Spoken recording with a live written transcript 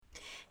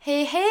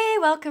Hey, hey,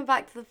 welcome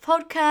back to the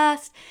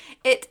podcast.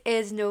 It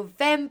is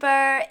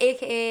November,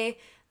 aka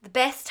the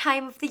best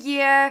time of the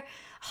year.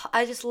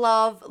 I just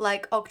love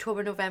like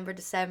October, November,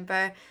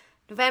 December.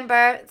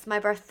 November, it's my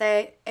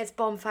birthday, it's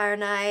bonfire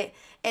night.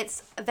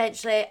 It's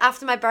eventually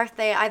after my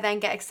birthday, I then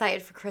get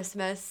excited for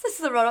Christmas. This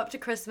is the run up to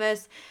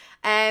Christmas.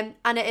 And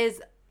it is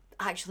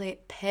actually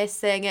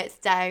pissing it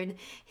down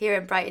here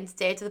in Brighton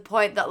today to the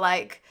point that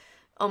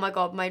oh my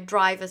god, my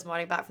drive this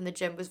morning back from the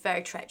gym was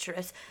very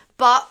treacherous.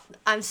 But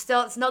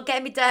it's not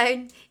getting me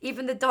down.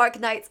 Even the dark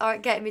nights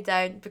aren't getting me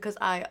down because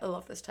I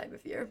love this time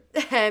of year.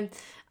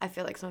 I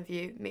feel like some of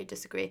you may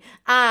disagree.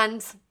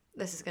 And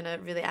this is going to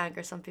really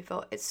anger some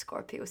people. It's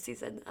Scorpio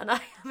season. And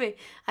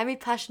I'm a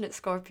passionate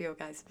Scorpio,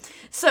 guys.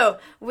 So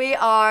we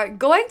are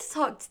going to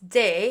talk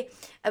today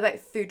about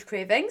food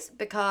cravings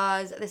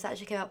because this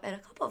actually came up in a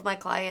couple of my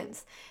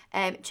clients'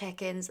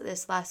 check-ins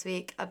this last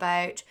week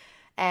about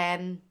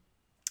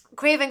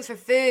cravings for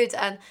food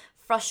and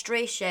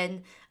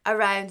frustration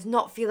around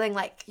not feeling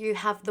like you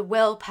have the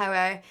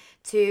willpower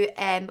to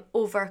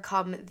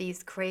overcome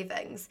these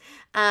cravings.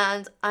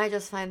 And I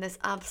just find this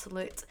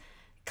absolute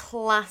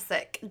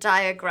classic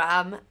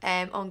diagram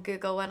on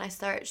Google when I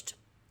searched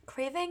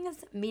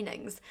cravings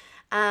meanings.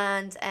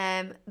 And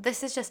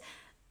this is just,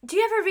 do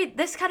you ever read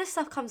this kind of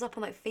stuff? Comes up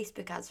on like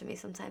Facebook ads for me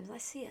sometimes. I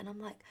see it and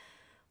I'm like,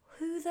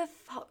 who the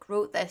fuck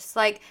wrote this?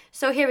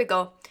 So here we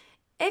go.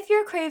 If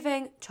you're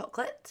craving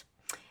chocolate,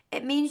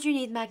 it means you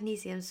need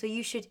magnesium, so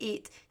you should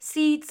eat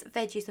seeds,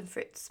 veggies, and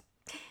fruits.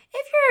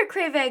 If you're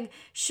craving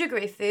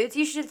sugary foods,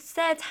 you should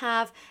instead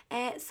have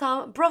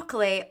some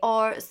broccoli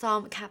or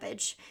some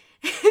cabbage.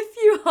 If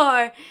you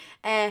are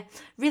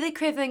really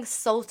craving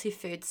salty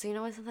foods,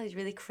 so I sometimes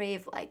really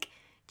crave like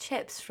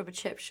chips from a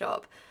chip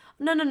shop.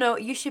 No,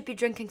 you should be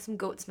drinking some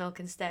goat's milk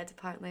instead,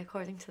 apparently,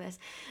 according to this.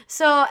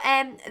 So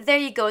there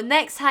you go.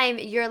 Next time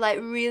you're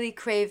like really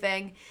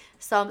craving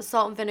some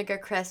salt and vinegar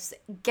crisps,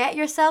 get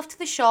yourself to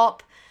the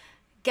shop,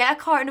 get a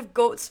carton of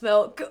goat's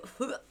milk,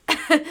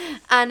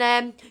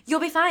 and you'll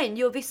be fine.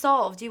 You'll be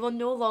solved. You will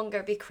no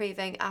longer be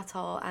craving at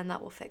all, and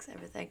that will fix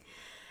everything.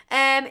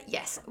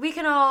 Yes, we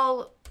can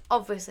all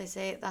obviously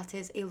say that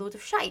is a load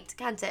of shite,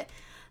 can't it?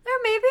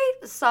 There may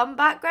be some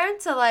background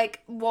to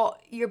like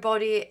what your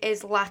body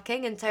is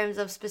lacking in terms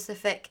of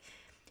specific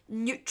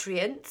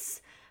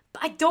nutrients,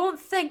 but I don't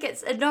think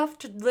it's enough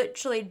to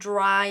literally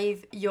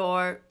drive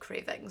your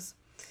cravings.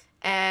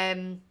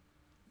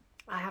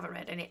 I haven't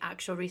read any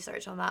actual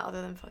research on that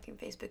other than fucking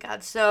Facebook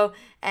ads. So,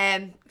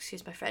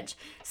 excuse my French.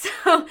 So,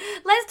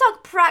 let's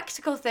talk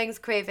practical things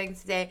craving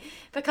today.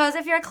 Because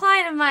if you're a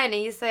client of mine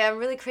and you say, I'm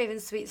really craving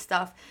sweet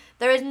stuff,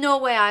 there is no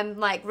way I'm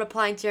like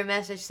replying to your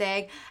message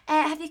saying,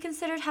 have you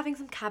considered having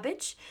some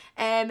cabbage?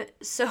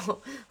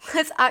 So,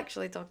 let's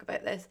actually talk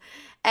about this.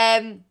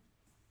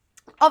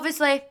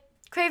 Obviously,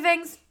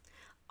 cravings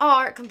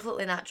are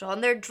completely natural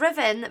and they're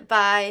driven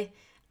by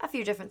a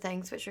few different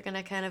things, which we're going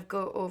to kind of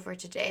go over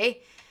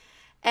today.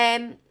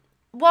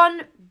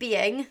 One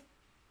being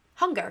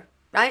hunger,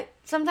 right?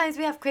 Sometimes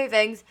we have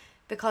cravings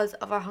because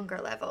of our hunger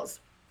levels.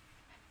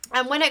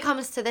 And when it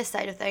comes to this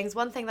side of things,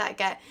 one thing that I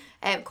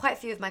get quite a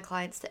few of my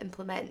clients to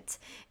implement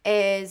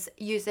is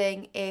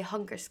using a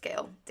hunger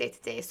scale day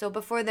to day. So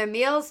before their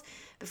meals,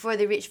 before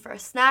they reach for a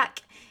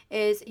snack,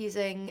 is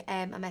using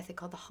a method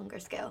called the hunger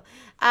scale.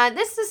 And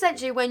this is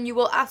essentially when you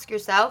will ask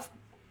yourself,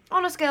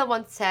 on a scale of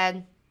 1 to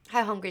 10,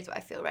 how hungry do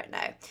I feel right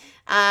now?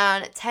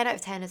 And 10 out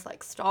of 10 is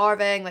like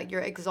starving, like you're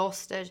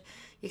exhausted.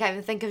 You can't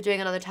even think of doing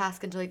another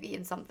task until you've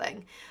eaten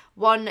something.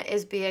 1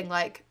 is being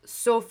like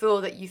so full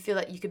that you feel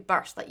like you could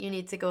burst, like you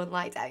need to go and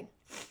lie down.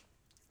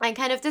 And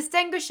kind of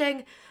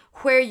distinguishing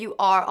where you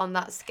are on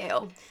that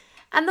scale.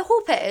 And the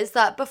hope is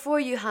that before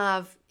you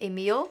have a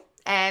meal,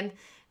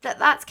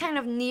 that's kind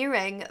of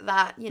nearing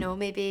that,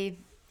 maybe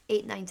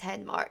 8, 9,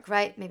 10 mark,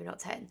 right? Maybe not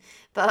 10,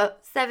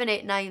 but 7,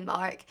 8, 9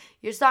 mark.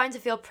 You're starting to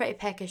feel pretty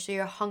peckish, so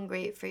you're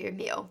hungry for your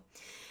meal.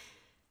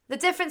 The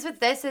difference with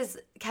this is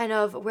kind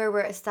of where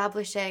we're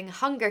establishing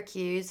hunger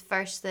cues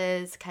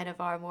versus kind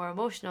of our more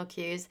emotional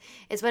cues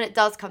is when it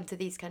does come to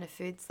these kind of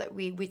foods that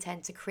we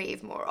tend to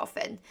crave more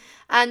often.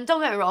 And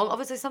don't get me wrong,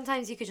 obviously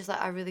sometimes you could just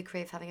I really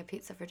crave having a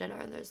pizza for dinner,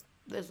 and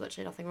there's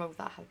literally nothing wrong with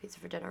that, have a pizza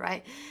for dinner,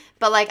 right?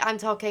 But I'm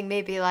talking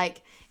maybe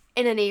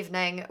in an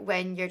evening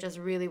when you're just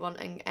really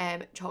wanting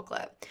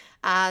chocolate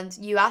and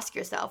you ask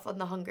yourself on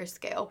the hunger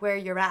scale where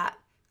you're at,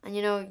 and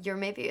you're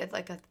maybe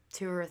at a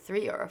 2 or a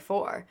 3 or a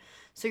 4,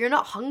 so you're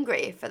not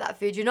hungry for that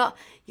food. You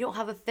don't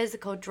have a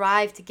physical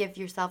drive to give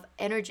yourself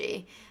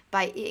energy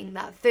by eating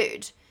that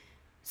food.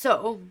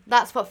 So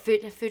that's what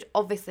food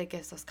obviously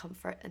gives us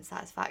comfort and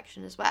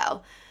satisfaction as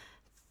well.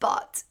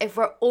 But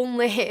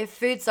if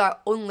food's our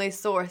only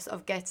source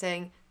of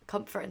getting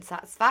comfort and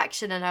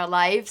satisfaction in our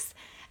lives,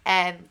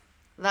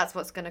 that's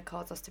what's going to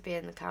cause us to be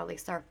in the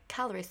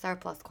calorie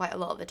surplus quite a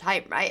lot of the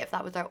time, right? If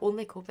that was our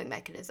only coping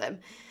mechanism.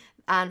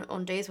 And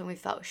on days when we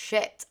felt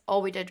shit,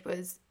 all we did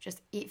was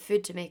just eat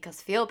food to make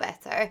us feel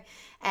better.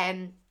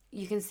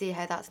 You can see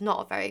how that's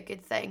not a very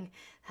good thing.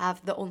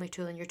 Have the only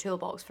tool in your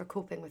toolbox for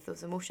coping with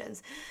those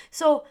emotions.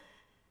 So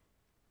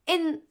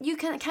you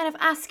can kind of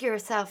ask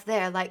yourself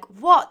there, like,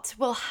 what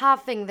will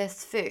having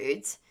this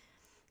food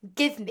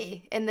give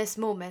me in this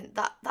moment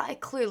that I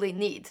clearly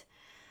need?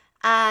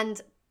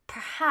 And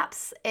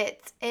perhaps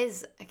it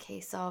is a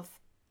case of,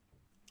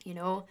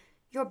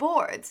 you're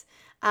bored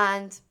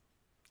and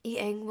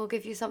eating will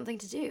give you something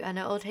to do and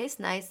it'll taste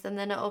nice, and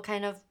then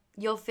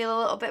you'll feel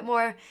a little bit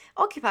more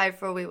occupied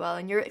for a wee while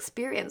and you're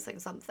experiencing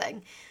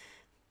something.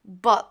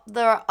 But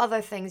there are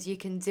other things you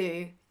can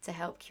do to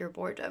help cure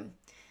boredom.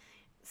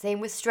 Same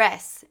with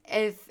stress.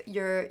 If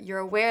you're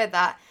aware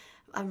that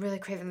I'm really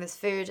craving this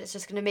food, it's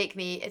just gonna make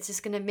me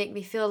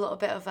feel a little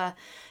bit of a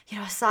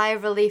sigh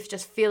of relief,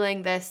 just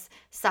feeling this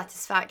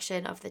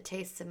satisfaction of the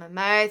taste in my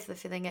mouth, the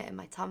feeling it in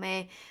my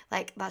tummy.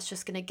 Like, that's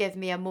just gonna give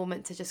me a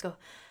moment to just go,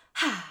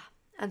 ah.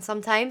 And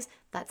sometimes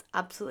that's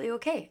absolutely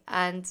okay.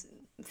 And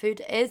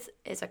food is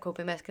a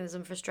coping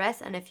mechanism for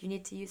stress, and if you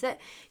need to use it,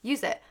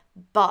 use it.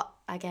 But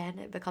again,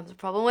 it becomes a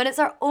problem when it's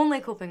our only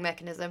coping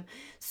mechanism.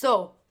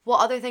 So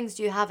what other things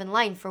do you have in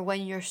line for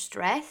when you're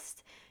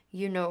stressed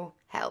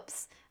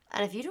helps?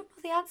 And if you don't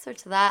know the answer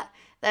to that,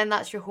 then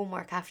that's your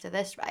homework after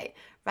this, right?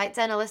 Write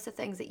down a list of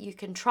things that you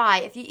can try.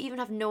 If you even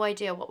have no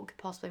idea what could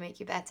possibly make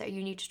you better,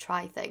 you need to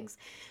try things.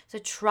 So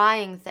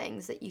trying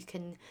things that you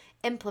can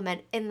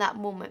implement in that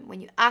moment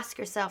when you ask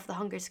yourself the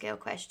hunger scale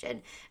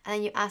question, and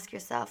then you ask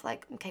yourself,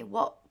 like, okay,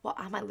 what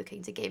am I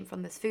looking to gain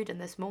from this food in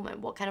this moment?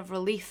 What kind of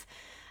relief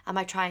am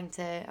I trying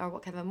to, or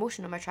what kind of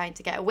emotion am I trying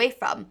to get away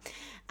from?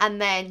 And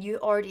then you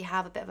already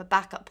have a bit of a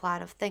backup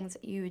plan of things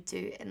that you would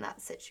do in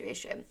that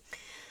situation.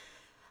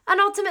 And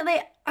ultimately,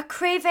 a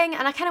craving,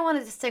 and I kind of want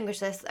to distinguish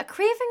this, a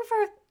craving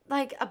for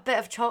like a bit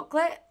of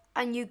chocolate,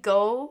 and you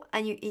go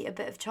and you eat a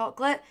bit of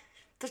chocolate,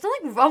 there's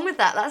nothing wrong with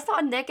that. That's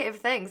not a negative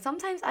thing.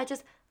 Sometimes I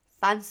just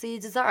fancy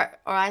dessert,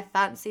 or I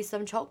fancy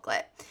some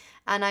chocolate,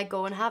 and I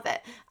go and have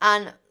it.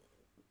 And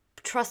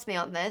trust me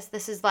on this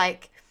is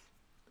like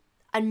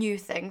a new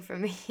thing for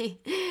me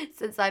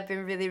since I've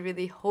been really,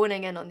 really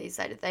honing in on these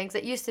side of things.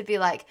 It used to be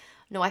like,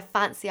 no, I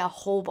fancy a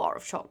whole bar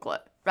of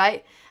chocolate,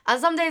 right? And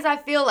some days I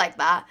feel like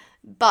that,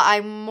 but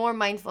I'm more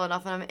mindful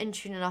enough and I'm in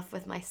tune enough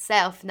with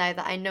myself now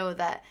that I know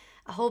that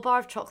a whole bar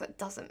of chocolate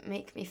doesn't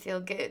make me feel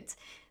good.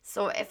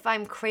 So if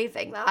I'm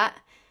craving that,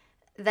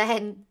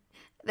 then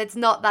that's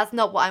not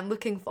what I'm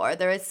looking for.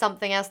 There is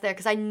something else there,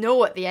 because I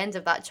know at the end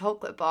of that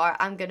chocolate bar,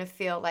 I'm going to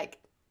feel like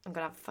I'm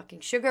going to have a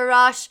fucking sugar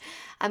rush.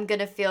 I'm going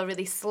to feel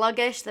really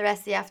sluggish the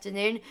rest of the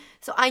afternoon.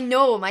 So I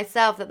know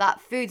myself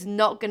that food's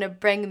not going to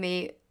bring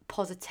me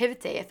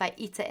positivity if I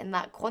eat it in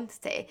that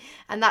quantity.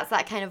 And that's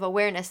that kind of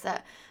awareness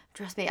that,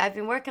 trust me, I've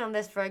been working on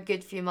this for a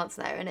good few months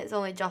now, and it's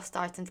only just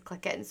starting to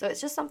click in. So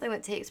it's just something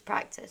that takes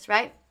practice,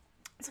 right?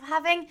 So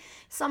having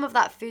some of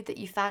that food that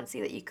you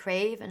fancy, that you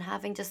crave, and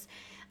having just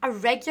a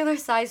regular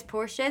sized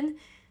portion,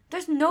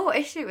 there's no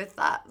issue with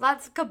that.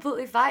 That's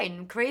completely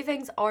fine.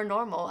 Cravings are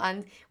normal,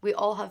 and we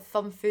all have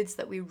some foods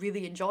that we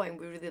really enjoy and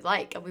we really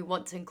like and we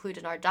want to include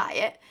in our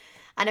diet.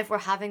 And if we're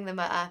having them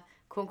at a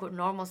quote unquote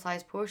normal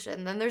sized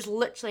portion, then there's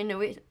literally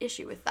no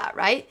issue with that,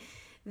 right?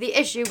 The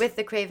issue with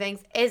the cravings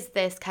is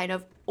this kind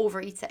of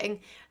overeating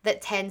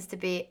that tends to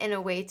be in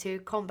a way to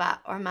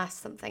combat or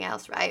mask something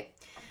else, right?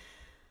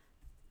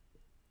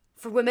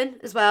 For women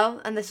as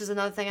well, and this was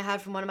another thing I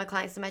had from one of my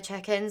clients in my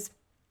check-ins,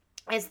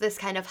 is this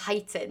kind of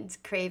heightened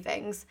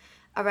cravings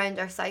around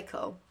our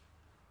cycle.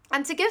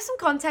 And to give some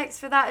context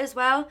for that as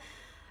well,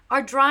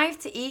 our drive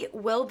to eat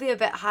will be a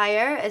bit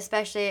higher,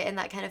 especially in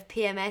that kind of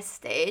PMS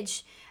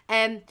stage,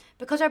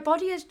 because our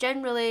body is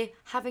generally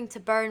having to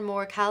burn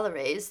more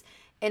calories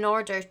in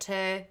order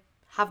to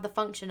have the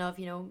function of,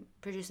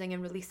 producing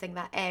and releasing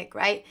that egg,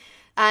 right?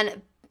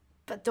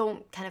 But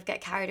don't kind of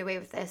get carried away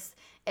with this.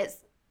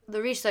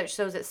 The research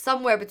shows it's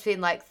somewhere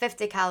between like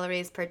 50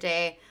 calories per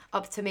day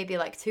up to maybe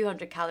like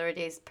 200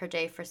 calories per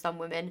day for some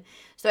women.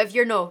 So if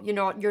your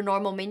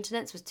normal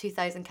maintenance was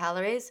 2,000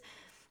 calories,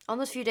 on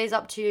those few days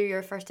up to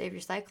your first day of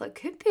your cycle, it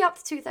could be up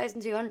to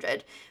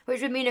 2,200,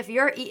 which would mean if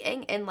you're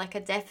eating in like a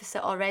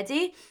deficit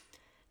already,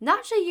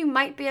 naturally you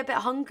might be a bit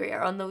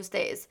hungrier on those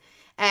days.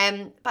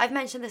 But I've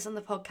mentioned this on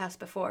the podcast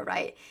before,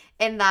 right?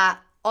 In that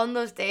on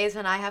those days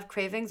when I have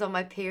cravings on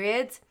my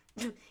period,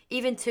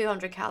 even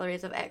 200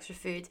 calories of extra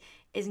food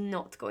is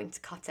not going to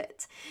cut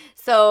it.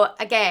 So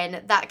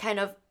again, that kind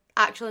of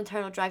actual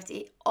internal drive to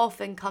eat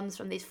often comes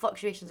from these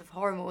fluctuations of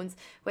hormones,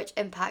 which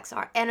impacts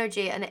our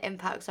energy and it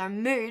impacts our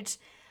mood.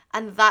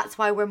 And that's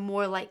why we're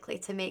more likely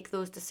to make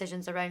those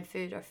decisions around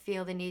food or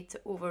feel the need to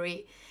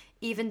overeat,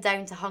 even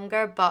down to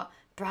hunger, but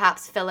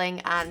perhaps filling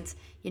and,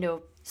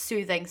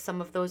 soothing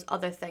some of those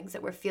other things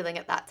that we're feeling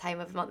at that time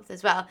of month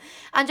as well.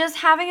 And just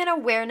having an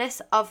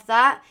awareness of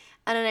that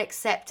and an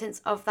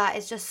acceptance of that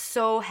is just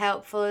so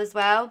helpful as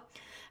well.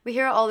 We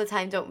hear it all the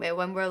time, don't we?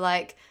 When we're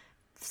like,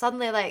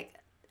 suddenly like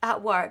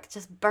at work,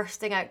 just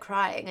bursting out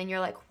crying, and you're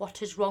like,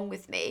 what is wrong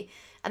with me?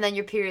 And then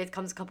your period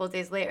comes a couple of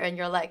days later and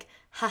you're like,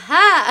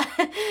 haha.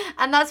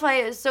 And that's why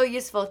it's so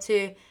useful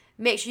to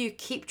make sure you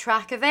keep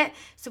track of it.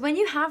 So when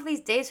you have these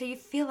days where you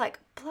feel like,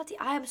 bloody,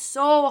 I am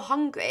so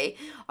hungry,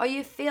 or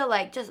you feel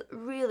like just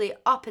really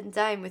up and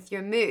down with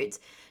your mood,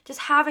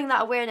 just having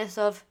that awareness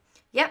of,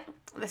 yep,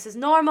 this is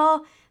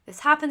normal,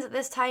 this happens at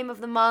this time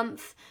of the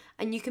month,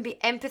 and you can be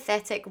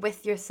empathetic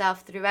with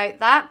yourself throughout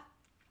that.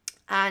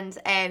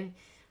 And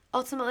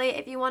ultimately,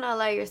 if you want to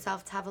allow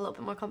yourself to have a little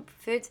bit more comfort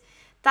food,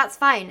 that's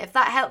fine. If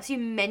that helps you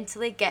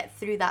mentally get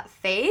through that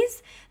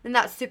phase, then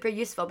that's super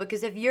useful.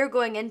 Because if you're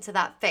going into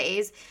that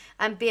phase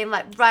and being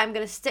like, right, I'm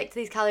going to stick to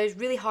these calories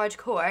really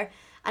hardcore,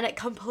 and it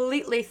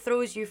completely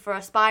throws you for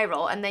a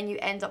spiral, and then you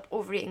end up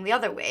overeating the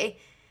other way,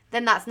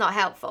 then that's not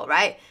helpful,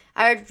 right?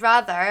 I would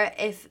rather,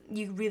 if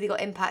you really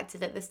got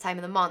impacted at this time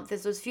of the month,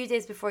 is those few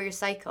days before your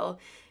cycle,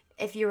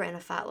 if you were in a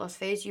fat loss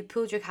phase, you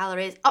pulled your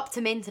calories up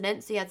to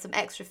maintenance, so you had some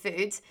extra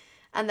food,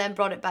 and then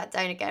brought it back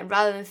down again,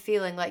 rather than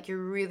feeling like you're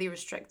really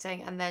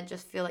restricting and then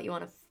just feel like you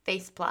want to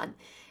face plant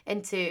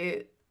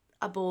into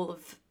a bowl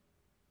of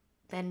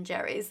Ben and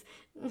Jerry's.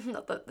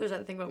 Not that there's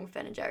anything wrong with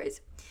Ben and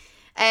Jerry's.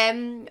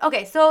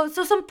 Okay, so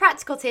some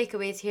practical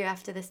takeaways here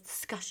after this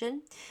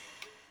discussion.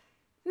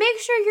 Make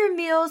sure your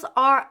meals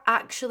are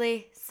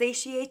actually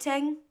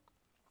satiating.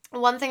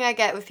 One thing I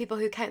get with people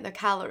who count their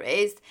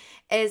calories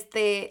is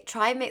they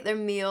try and make their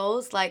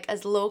meals like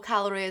as low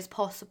calorie as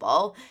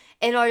possible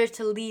in order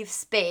to leave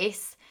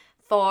space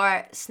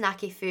for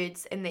snacky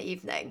foods in the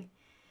evening.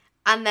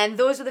 And then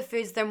those are the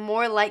foods they're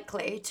more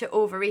likely to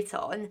overeat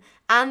on.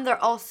 And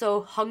they're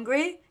also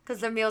hungry because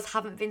their meals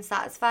haven't been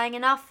satisfying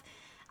enough.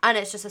 And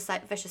it's just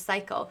a vicious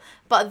cycle.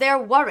 But they're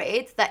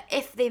worried that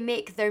if they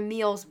make their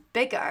meals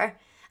bigger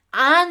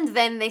and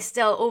then they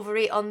still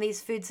overeat on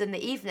these foods in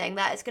the evening,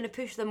 that it's going to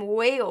push them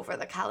way over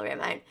the calorie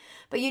amount.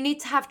 But you need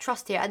to have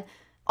trust here. And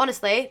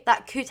honestly,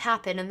 that could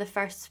happen in the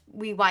first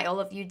wee while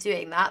of you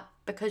doing that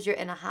because you're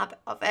in a habit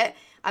of it.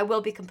 I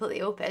will be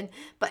completely open.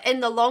 But in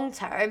the long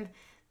term,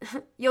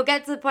 you'll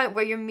get to the point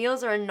where your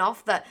meals are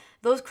enough that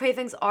those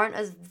cravings aren't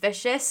as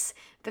vicious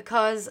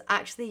because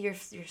actually you're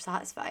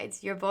satisfied.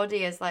 Your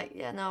body is like,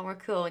 yeah, no, we're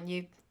cool. And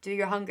you do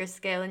your hunger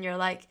scale and you're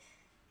like,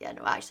 yeah,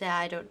 no, actually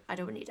I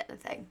don't need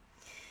anything.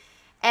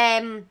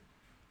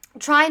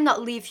 Try and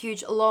not leave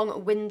huge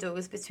long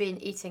windows between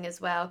eating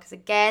as well, because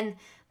again,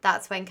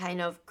 that's when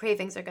kind of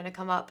cravings are going to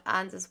come up.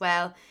 And as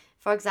well,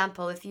 for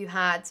example, if you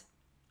had,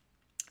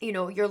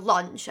 your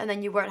lunch and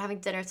then you weren't having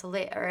dinner till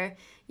later,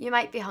 you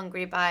might be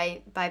hungry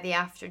by the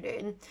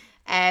afternoon.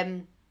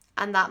 And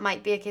that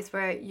might be a case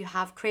where you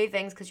have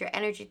cravings because your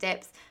energy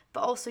dips,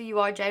 but also you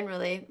are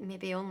generally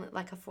maybe only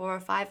like a 4 or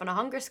 5 on a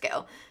hunger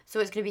scale. So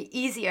it's going to be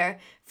easier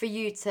for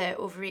you to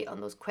overeat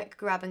on those quick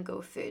grab and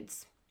go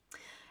foods.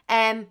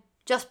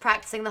 Just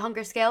practicing the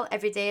hunger scale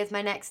every day is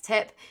my next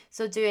tip.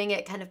 So doing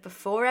it kind of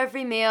before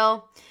every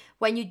meal.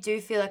 When you do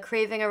feel a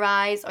craving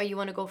arise or you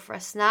want to go for a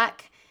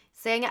snack,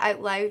 saying it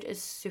out loud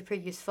is super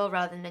useful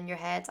rather than in your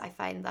head. I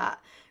find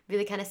that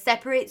really kind of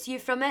separates you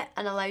from it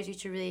and allows you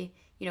to really,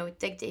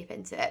 dig deep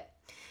into it.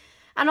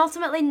 And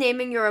ultimately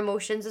naming your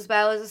emotions as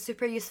well is a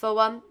super useful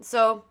one.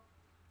 So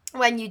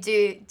when you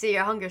do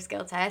your hunger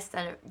scale test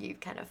and you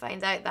kind of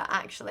find out that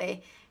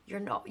actually you're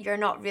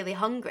not really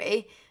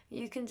hungry,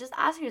 you can just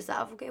ask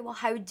yourself, okay, well,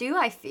 how do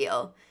I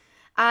feel?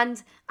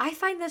 And I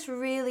find this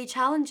really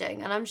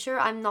challenging, and I'm sure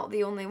I'm not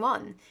the only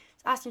one.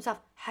 So asking yourself,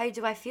 how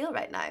do I feel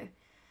right now?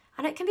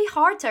 And it can be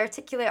hard to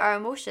articulate our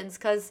emotions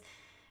because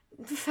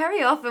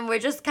very often we're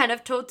just kind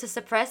of told to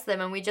suppress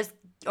them, and we just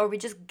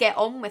get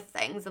on with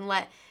things and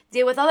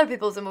deal with other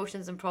people's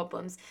emotions and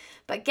problems.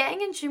 But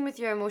getting in tune with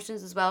your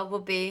emotions as well will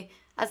be,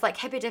 as like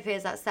hippy dippy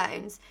as that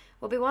sounds,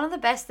 will be one of the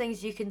best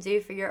things you can do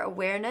for your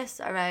awareness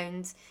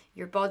around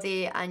your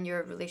body and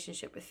your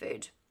relationship with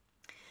food.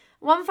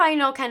 One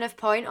final kind of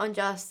point on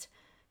just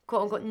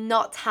quote unquote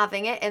not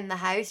having it in the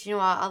house.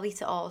 I'll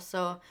eat it all,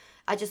 so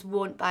I just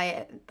won't buy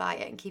it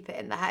and keep it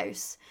in the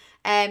house.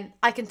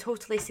 I can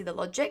totally see the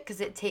logic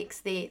because it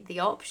takes the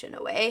option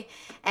away.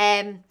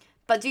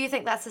 But do you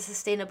think that's a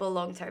sustainable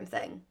long-term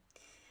thing?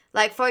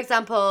 Like, for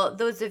example,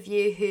 those of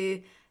you who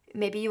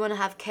maybe you want to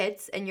have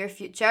kids in your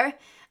future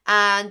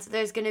and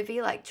there's going to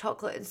be like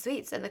chocolate and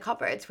sweets in the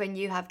cupboard when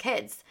you have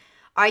kids.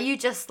 Are you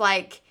just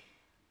like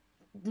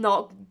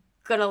not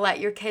going to let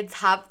your kids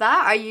have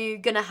that? Are you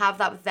going to have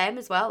that with them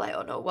as well? Like,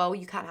 oh no, well,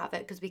 you can't have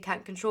it because we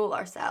can't control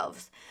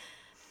ourselves.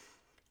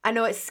 I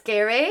know it's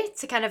scary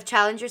to kind of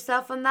challenge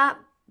yourself on that,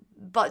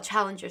 but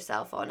challenge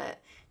yourself on it.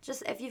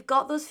 Just if you've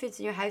got those foods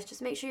in your house,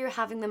 just make sure you're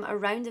having them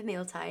around a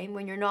mealtime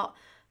when you're not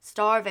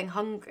starving,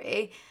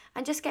 hungry,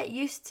 and just get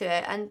used to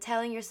it and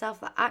telling yourself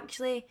that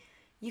actually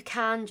you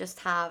can just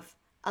have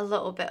a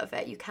little bit of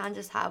it. You can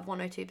just have 1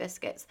 or 2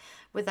 biscuits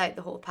without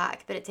the whole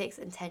pack, but it takes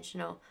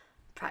intentional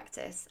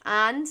practice.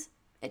 And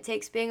it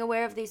takes being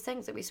aware of these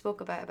things that we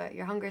spoke about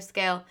your hunger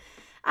scale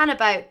and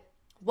about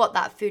what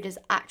that food is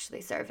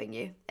actually serving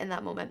you in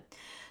that moment.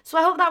 So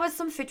I hope that was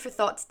some food for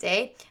thought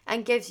today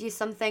and gives you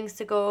some things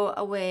to go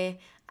away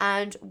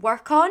and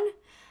work on,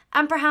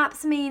 and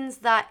perhaps means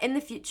that in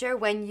the future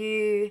when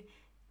you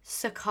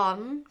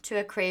succumb to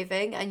a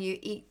craving and you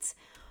eat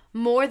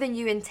more than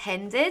you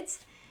intended,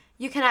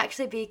 you can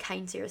actually be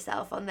kind to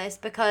yourself on this,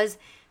 because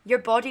your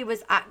body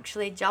was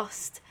actually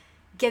just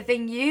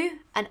giving you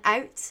an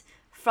out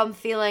from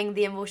feeling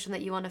the emotion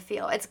that you want to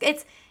feel. It's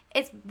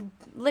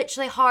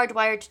literally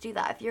hardwired to do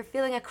that. If you're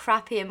feeling a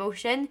crappy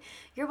emotion,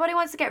 your body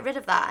wants to get rid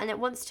of that, and it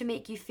wants to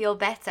make you feel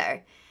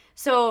better.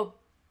 So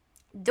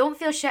don't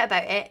feel shit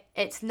about it.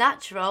 It's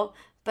natural,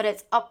 but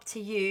it's up to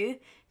you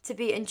to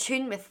be in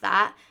tune with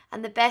that.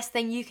 And the best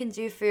thing you can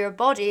do for your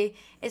body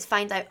is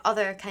find out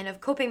other kind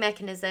of coping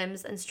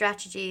mechanisms and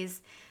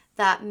strategies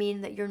that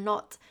mean that you're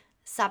not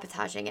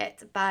sabotaging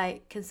it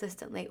by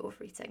consistently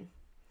overeating.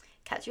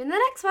 Catch you in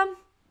the next one.